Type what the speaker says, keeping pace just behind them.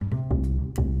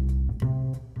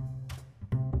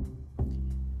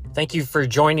Thank you for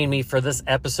joining me for this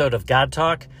episode of God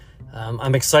Talk.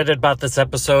 I'm excited about this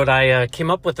episode. I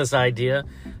came up with this idea.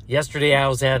 Yesterday I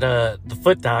was at the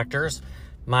foot doctor's.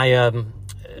 My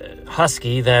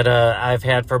husky that I've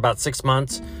had for about 6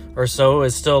 months or so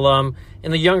is still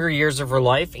in the younger years of her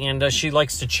life, and she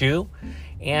likes to chew.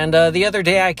 And the other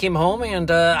day I came home and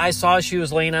I saw she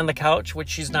was laying on the couch, which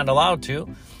she's not allowed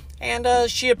to. And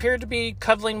she appeared to be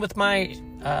cuddling with my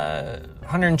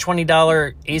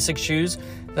 $120 ASICS shoes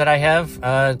that I have.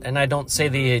 And I don't say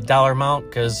the dollar amount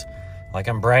because, like,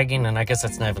 I'm bragging, and I guess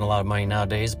that's not even a lot of money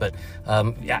nowadays. But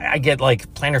I get,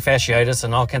 like, plantar fasciitis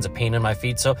and all kinds of pain in my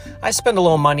feet. So I spend a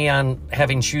little money on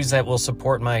having shoes that will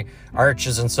support my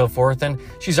arches and so forth. And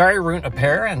she's already ruined a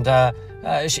pair, and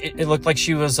it looked like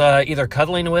she was either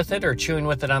cuddling with it or chewing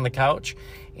with it on the couch.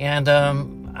 And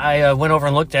I went over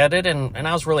and looked at it, and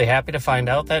I was really happy to find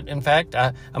out that, in fact,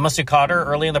 I must have caught her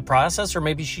early in the process, or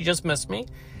maybe she just missed me.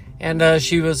 And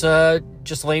she was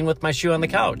just laying with my shoe on the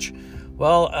couch.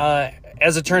 Well,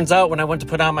 as it turns out, when I went to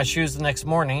put on my shoes the next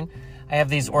morning, I have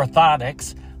these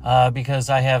orthotics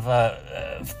because I have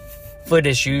foot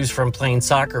issues from playing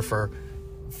soccer for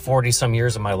 40-some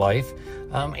years of my life.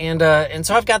 And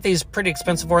so I've got these pretty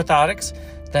expensive orthotics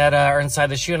that are inside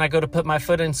the shoe, and I go to put my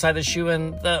foot inside the shoe,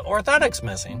 and the orthotic's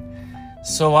missing.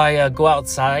 So I go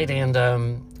outside, and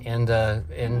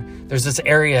there's this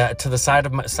area to the side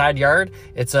of my side yard.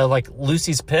 It's like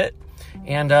Lucy's Pit,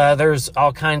 and there's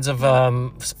all kinds of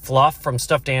fluff from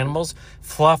stuffed animals,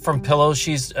 fluff from pillows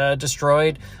she's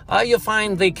destroyed. You'll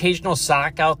find the occasional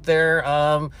sock out there,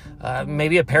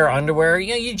 maybe a pair of underwear.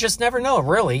 You just never know,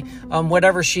 really.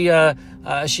 Whatever she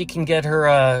can get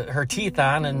her teeth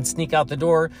on and sneak out the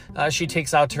door, she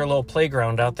takes out to her little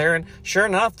playground out there. And sure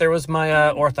enough, there was my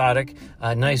orthotic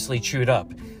nicely chewed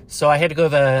up. So I had to go to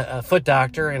the foot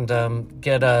doctor and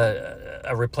get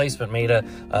a replacement made,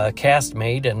 a cast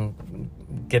made, and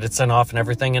get it sent off and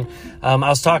everything. And I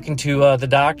was talking to the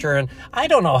doctor, and I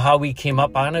don't know how we came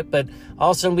up on it, but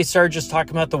all of a sudden we started just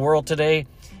talking about the world today.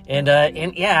 And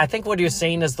yeah, I think what he was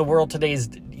saying is the world today is,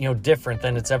 different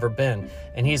than it's ever been.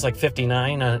 And he's like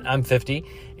 59, I'm 50.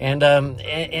 And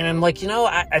I'm like,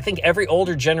 I think every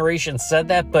older generation said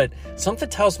that, but something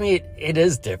tells me it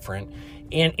is different.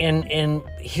 And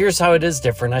here's how it is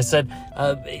different. I said,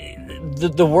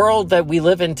 the world that we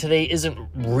live in today isn't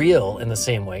real in the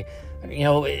same way.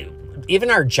 Even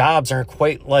our jobs aren't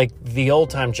quite like the old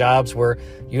time jobs where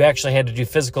you actually had to do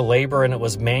physical labor and it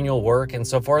was manual work and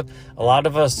so forth. A lot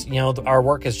of us, our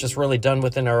work is just really done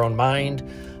within our own mind.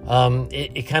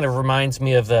 It kind of reminds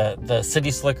me of the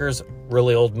City Slickers,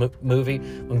 really old movie,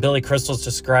 when Billy Crystal's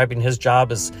describing his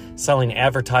job as selling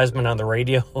advertisement on the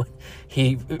radio.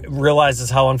 He realizes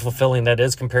how unfulfilling that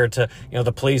is compared to,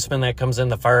 the policeman that comes in,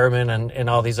 the fireman, and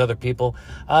all these other people.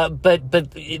 But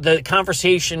the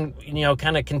conversation,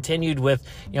 kind of continued with,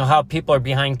 how people are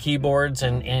behind keyboards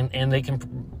and they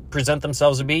can present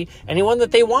themselves to be anyone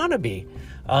that they want to be.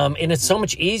 And it's so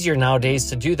much easier nowadays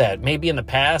to do that. Maybe in the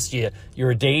past you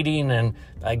were dating and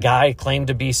a guy claimed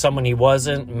to be someone he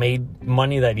wasn't, made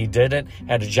money that he didn't,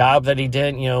 had a job that he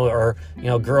didn't, or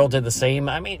a girl did the same.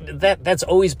 I mean, that's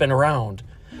always been around,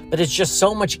 but it's just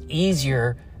so much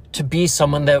easier to be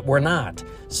someone that we're not.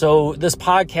 So this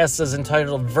podcast is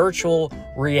entitled Virtual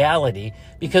Reality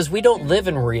because we don't live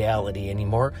in reality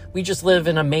anymore. We just live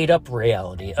in a made-up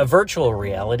reality, a virtual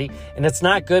reality, and it's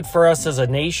not good for us as a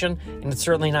nation, and it's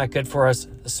certainly not good for us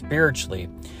spiritually.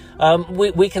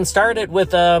 We can start it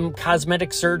with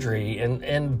cosmetic surgery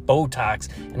and Botox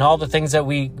and all the things that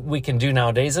we can do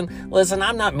nowadays. And listen,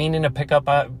 I'm not meaning to pick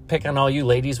on all you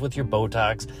ladies with your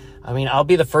Botox. I mean, I'll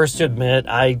be the first to admit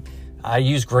I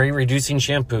use gray reducing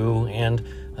shampoo, and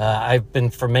I've been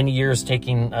for many years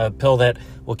taking a pill that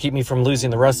will keep me from losing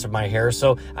the rest of my hair.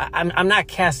 So I'm not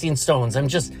casting stones. I'm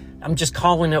just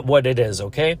calling it what it is,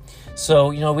 okay?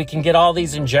 So, we can get all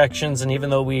these injections, and even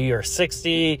though we are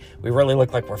 60, we really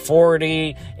look like we're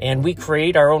 40, and we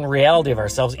create our own reality of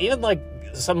ourselves. Even like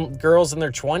some girls in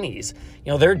their 20s,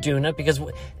 they're doing it because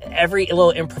every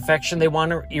little imperfection they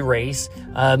want to erase.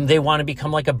 They want to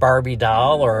become like a Barbie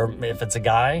doll, or if it's a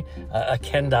guy, a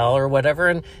Ken doll or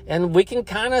whatever. And we can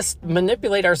kind of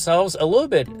manipulate ourselves a little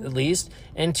bit, at least,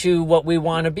 into what we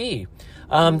want to be.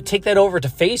 Take that over to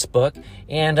Facebook,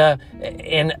 and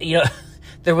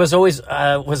there was always,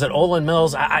 was it Olin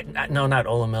Mills? No, not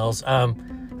Olin Mills.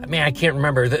 I can't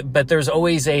remember, but there's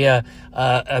always a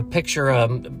picture,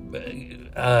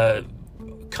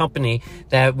 company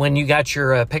that when you got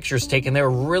your pictures taken, they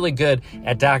were really good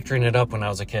at doctoring it up when I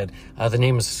was a kid. The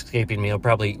name is escaping me. It'll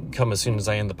probably come as soon as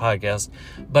I end the podcast.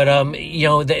 But,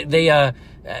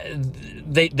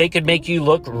 they could make you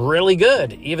look really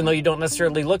good, even though you don't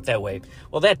necessarily look that way.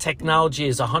 Well, that technology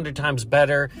is 100 times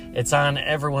better. It's on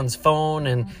everyone's phone.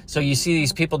 And so you see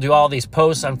these people do all these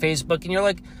posts on Facebook, and you're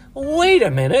like, wait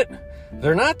a minute.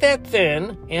 They're not that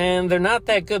thin, and they're not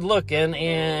that good looking.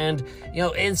 And,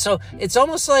 and so it's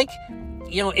almost like,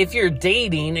 if you're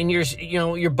dating and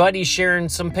your buddy's sharing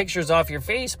some pictures off your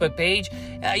Facebook page,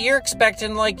 you're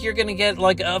expecting like you're going to get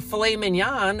like a filet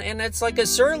mignon, and it's like a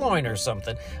sirloin or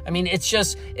something. I mean,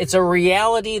 it's a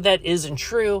reality that isn't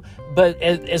true, but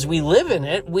as we live in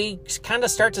it, we kind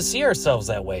of start to see ourselves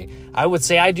that way. I would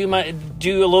say I do a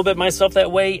little bit myself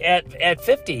that way at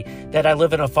 50, that I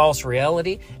live in a false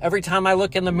reality. Every time I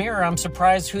look in the mirror, I'm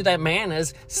surprised who that man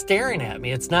is staring at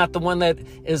me. It's not the one that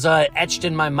is etched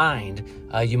in my mind.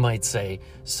 You might say.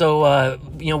 So,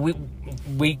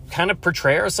 we kind of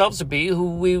portray ourselves to be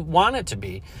who we want it to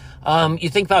be. You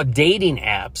think about dating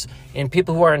apps and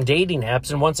people who are on dating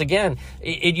apps. And once again,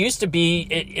 it used to be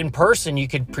in person, you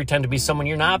could pretend to be someone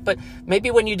you're not. But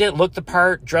maybe when you didn't look the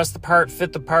part, dress the part,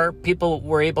 fit the part, people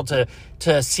were able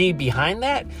to see behind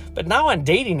that. But now on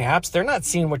dating apps, they're not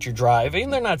seeing what you're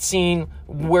driving. They're not seeing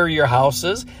where your house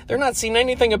is. They're not seeing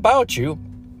anything about you.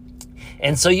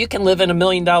 And so you can live in $1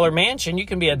 million mansion, you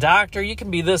can be a doctor, you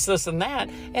can be this, and that,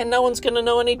 and no one's going to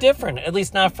know any different, at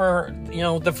least not for,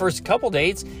 the first couple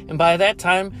dates. And by that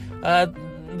time,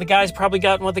 the guy's probably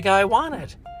gotten what the guy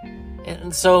wanted.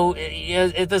 And so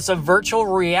it's a virtual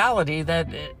reality that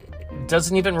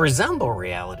doesn't even resemble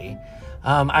reality.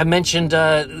 I mentioned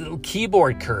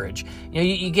keyboard courage.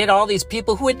 You get all these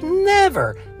people who would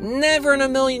never in a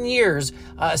million years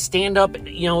stand up,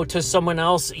 to someone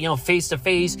else, face to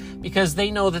face, because they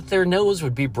know that their nose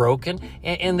would be broken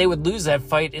and they would lose that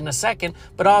fight in a second.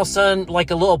 But all of a sudden,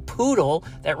 like a little poodle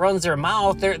that runs their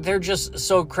mouth, they're just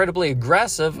so incredibly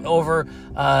aggressive over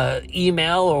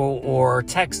email or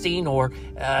texting or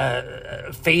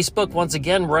Facebook. Once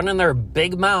again, running their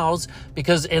big mouths,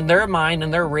 because in their mind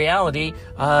and their reality,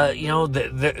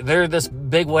 they're this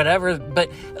big whatever.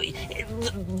 But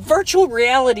virtual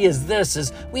reality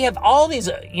is we have all these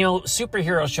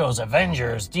superhero shows,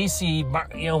 Avengers,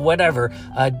 DC, whatever,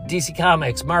 DC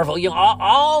Comics, Marvel,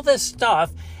 all this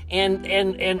stuff, and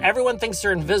everyone thinks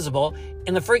they're invisible,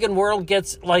 and the friggin' world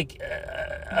gets like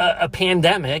a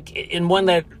pandemic, in one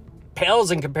that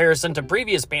pales in comparison to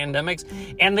previous pandemics,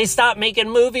 and they stop making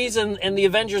movies, and the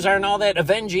Avengers aren't all that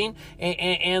avenging,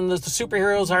 and the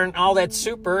superheroes aren't all that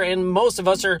super, and most of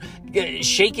us are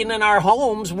shaking in our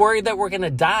homes, worried that we're going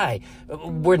to die.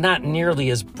 We're not nearly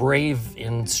as brave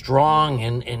and strong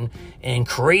and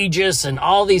courageous and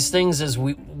all these things as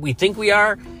we think we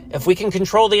are. If we can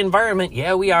control the environment,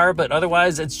 yeah, we are, but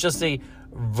otherwise it's just a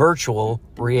virtual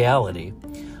reality.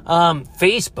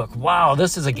 Facebook, wow,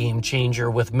 this is a game changer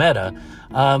with Meta.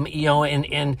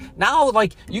 And now,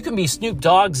 like, you can be Snoop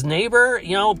Dogg's neighbor,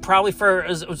 probably for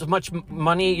as much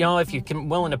money, if you can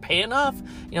willing to pay enough.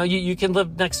 You can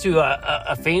live next to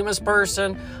a famous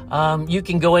person. You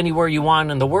can go anywhere you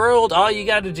want in the world. All you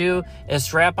got to do is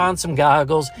strap on some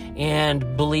goggles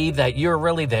and believe that you're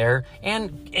really there.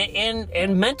 And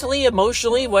mentally,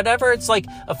 emotionally, whatever, it's like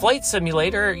a flight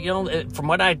simulator. From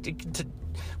what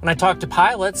when I talk to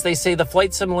pilots, they say the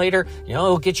flight simulator,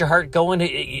 it'll get your heart going.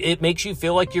 It makes you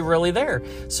feel like you're really there.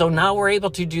 So now we're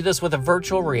able to do this with a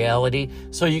virtual reality,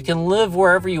 so you can live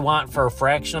wherever you want for a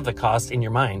fraction of the cost, in your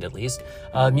mind at least.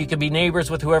 You can be neighbors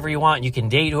with whoever you want. You can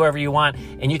date whoever you want,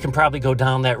 and you can probably go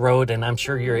down that road, and I'm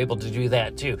sure you're able to do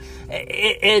that too.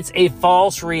 It's a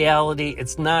false reality.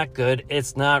 It's not good.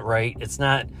 It's not right. It's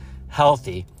not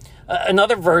healthy.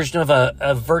 Another version of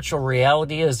a virtual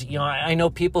reality is, I know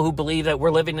people who believe that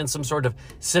we're living in some sort of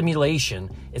simulation.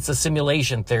 It's a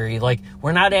simulation theory. Like,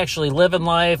 we're not actually living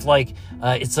life. Like,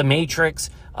 it's a matrix,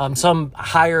 some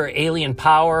higher alien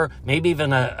power, maybe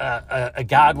even a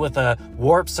god with a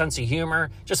warped sense of humor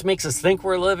just makes us think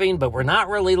we're living, but we're not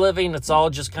really living. It's all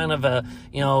just kind of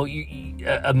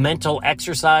a mental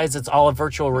exercise. It's all a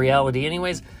virtual reality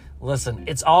anyways. Listen,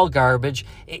 it's all garbage.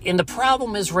 And the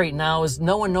problem is right now is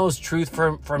no one knows truth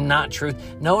from not truth.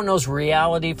 No one knows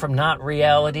reality from not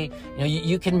reality.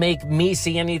 You can make me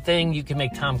see anything. You can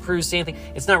make Tom Cruise see anything.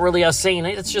 It's not really us saying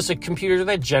it. It's just a computer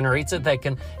that generates it, that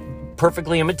can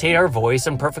perfectly imitate our voice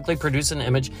and perfectly produce an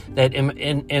image that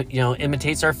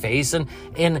imitates our face.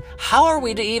 And how are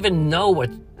we to even know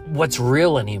what's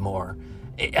real anymore?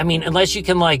 I mean, unless you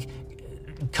can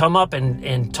come up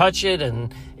and touch it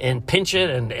and pinch it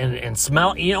and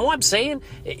smell. You know what I'm saying?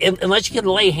 Unless you can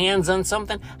lay hands on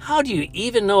something, how do you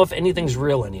even know if anything's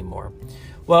real anymore?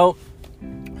 Well,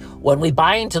 when we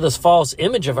buy into this false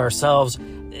image of ourselves,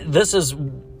 this is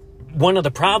one of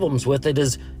the problems with it,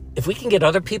 is If we can get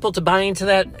other people to buy into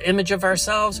that image of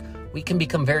ourselves, we can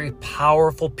become very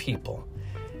powerful people.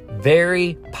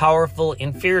 Very powerful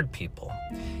and feared people.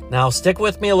 Now, stick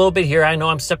with me a little bit here. I know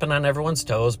I'm stepping on everyone's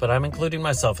toes, but I'm including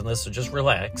myself in this, so just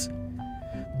relax.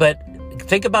 But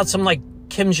think about someone like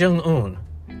Kim Jong-un.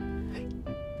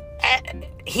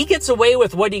 He gets away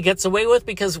with what he gets away with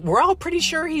because we're all pretty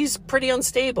sure he's pretty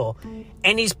unstable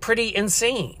and he's pretty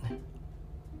insane.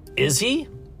 Is he?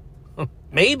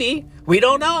 Maybe. We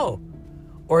don't know.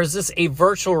 Or is this a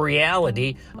virtual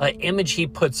reality, an image he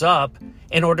puts up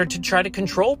in order to try to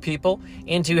control people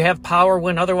and to have power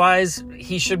when otherwise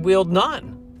he should wield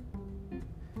none?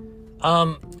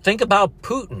 Think about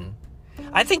Putin.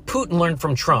 I think Putin learned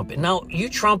from Trump. And now, you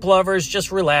Trump lovers,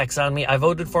 just relax on me. I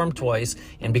voted for him twice.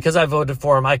 And because I voted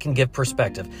for him, I can give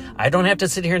perspective. I don't have to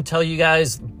sit here and tell you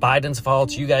guys Biden's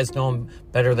faults. You guys know him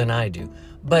better than I do.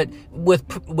 But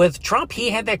with Trump, he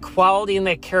had that quality and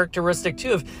that characteristic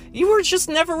too. If you were just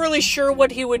never really sure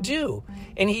what he would do.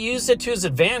 And he used it to his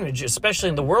advantage, especially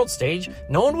in the world stage.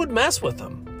 No one would mess with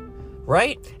him.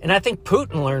 Right? And I think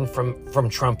Putin learned from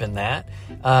Trump in that.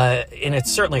 And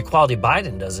it's certainly a quality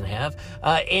Biden doesn't have.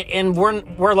 And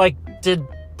we're like, did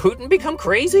Putin become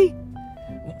crazy?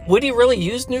 Would he really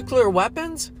use nuclear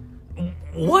weapons?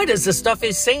 What is the stuff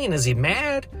he's saying? Is he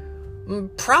mad?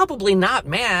 Probably not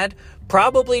mad.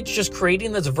 Probably just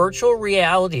creating this virtual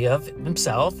reality of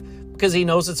himself because he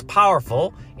knows it's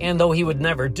powerful. And though he would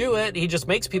never do it, he just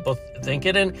makes people think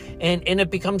it. And it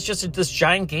becomes just this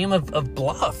giant game of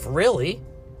bluff, really.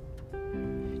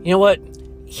 You know what?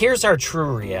 Here's our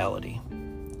true reality.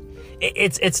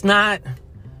 It's not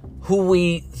who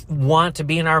we want to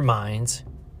be in our minds.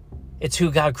 It's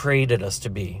who God created us to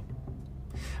be.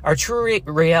 Our true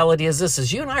reality is this,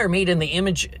 is you and I are made in the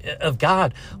image of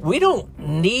God. We don't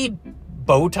need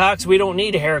Botox. We don't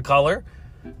need hair color.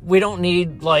 We don't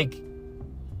need,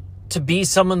 to be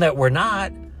someone that we're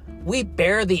not. We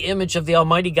bear the image of the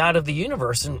Almighty God of the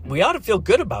universe, and we ought to feel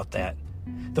good about that.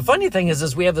 The funny thing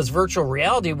is we have this virtual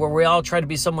reality where we all try to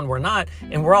be someone we're not,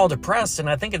 and we're all depressed, and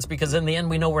I think it's because in the end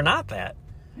we know we're not that.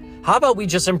 How about we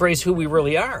just embrace who we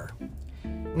really are?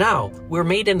 Now, we're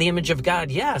made in the image of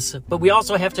God, yes, but we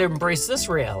also have to embrace this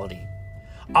reality.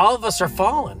 All of us are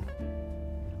fallen.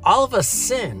 All of us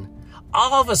sin.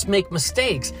 All of us make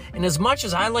mistakes. And as much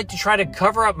as I like to try to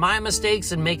cover up my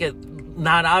mistakes and make it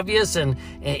not obvious and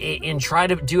try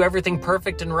to do everything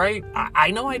perfect and right,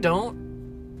 I know I don't.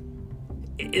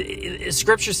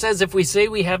 Scripture says if we say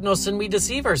we have no sin, we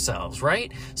deceive ourselves,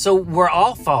 right? So we're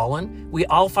all fallen. We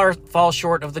all fall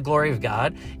short of the glory of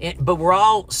God. But we're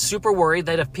all super worried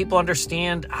that if people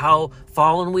understand how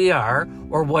fallen we are,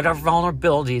 or what our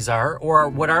vulnerabilities are, or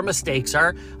what our mistakes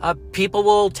are, people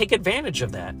will take advantage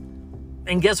of that.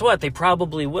 And guess what? They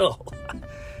probably will.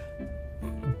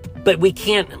 But we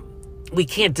can't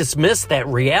dismiss that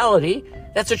reality.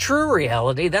 That's a true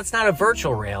reality. That's not a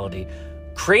virtual reality.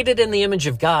 Created in the image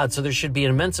of God, so there should be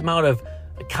an immense amount of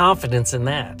confidence in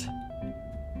that.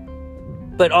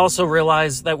 But also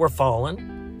realize that we're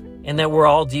fallen and that we're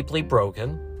all deeply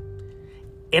broken.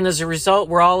 And as a result,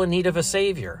 we're all in need of a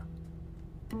Savior.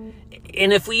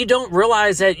 And if you don't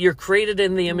realize that you're created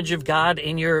in the image of God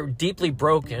and you're deeply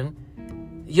broken,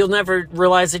 you'll never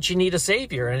realize that you need a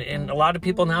Savior. And a lot of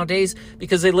people nowadays,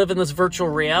 because they live in this virtual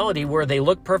reality where they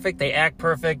look perfect, they act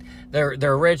perfect,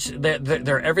 they're rich,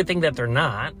 they're everything that they're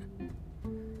not,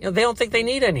 they don't think they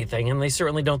need anything, and they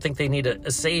certainly don't think they need a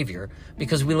Savior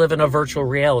because we live in a virtual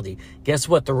reality. Guess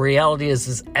what? The reality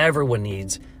is everyone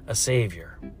needs a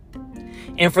Savior.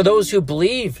 And for those who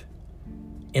believe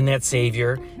in that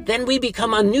Savior, then we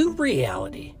become a new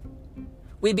reality.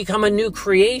 We become a new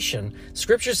creation.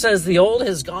 Scripture says the old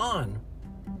has gone,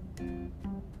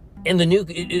 and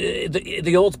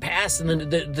the old's passed, and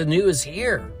the new is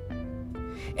here.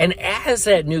 And as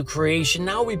that new creation,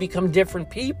 now we become different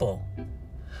people.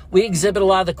 We exhibit a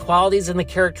lot of the qualities and the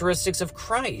characteristics of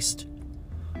Christ.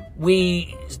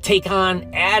 We take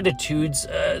on attitudes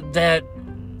that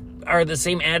are the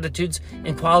same attitudes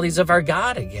and qualities of our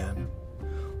God again.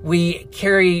 We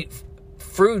carry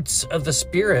fruits of the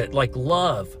Spirit like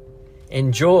love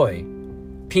and joy,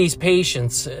 peace,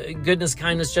 patience, goodness,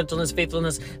 kindness, gentleness,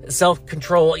 faithfulness,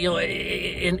 self-control,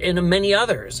 and many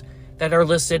others that are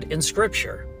listed in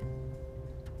Scripture.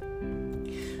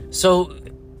 So,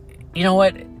 you know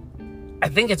what? I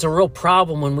think it's a real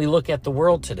problem when we look at the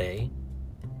world today.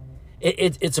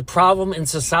 It's a problem in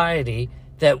society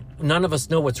that none of us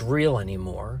know what's real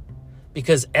anymore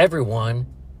because everyone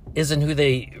isn't who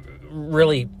they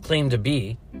really claim to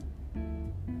be,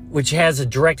 which has a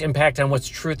direct impact on what's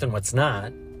truth and what's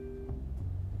not.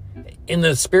 And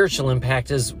the spiritual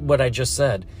impact is what I just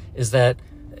said, is that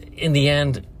in the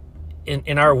end,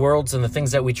 in our worlds and the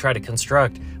things that we try to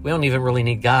construct, we don't even really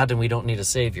need God, and we don't need a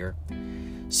Savior.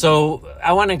 So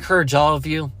I want to encourage all of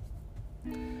you.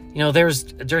 You know, there's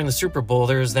during the Super Bowl,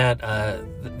 there's that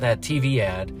TV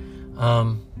ad.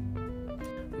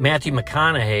 Matthew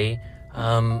McConaughey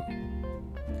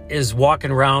is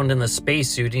walking around in the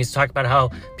spacesuit, and he's talking about how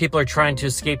people are trying to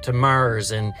escape to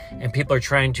Mars, and people are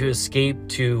trying to escape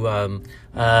to a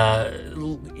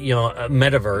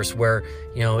metaverse where,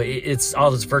 you know, it's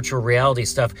all this virtual reality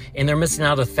stuff, and they're missing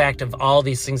out on the fact of all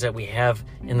these things that we have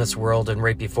in this world and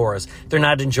right before us. They're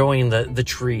not enjoying the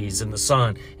trees and the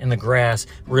sun and the grass,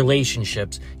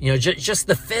 relationships, you know, just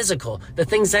the physical, the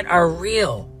things that are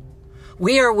real.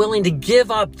 We are willing to give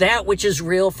up that which is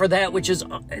real for that which is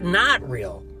not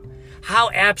real.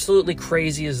 How absolutely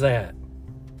crazy is that?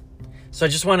 So I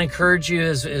just want to encourage you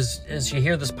as you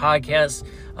hear this podcast,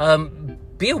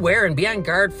 be aware and be on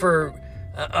guard for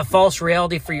a false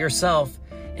reality for yourself,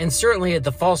 and certainly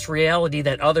the false reality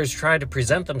that others try to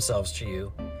present themselves to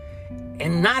you.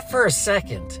 And not for a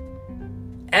second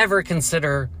ever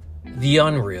consider the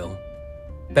unreal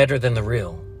better than the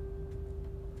real.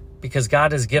 Because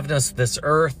God has given us this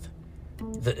earth,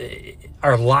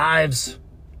 our lives,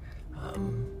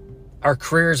 our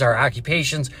careers, our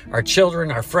occupations, our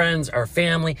children, our friends, our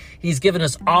family. He's given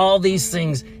us all these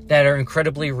things that are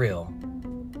incredibly real.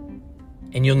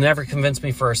 And you'll never convince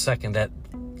me for a second that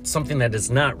something that is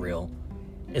not real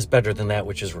is better than that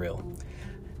which is real.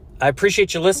 I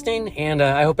appreciate you listening, and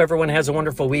I hope everyone has a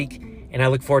wonderful week, and I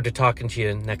look forward to talking to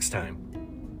you next time.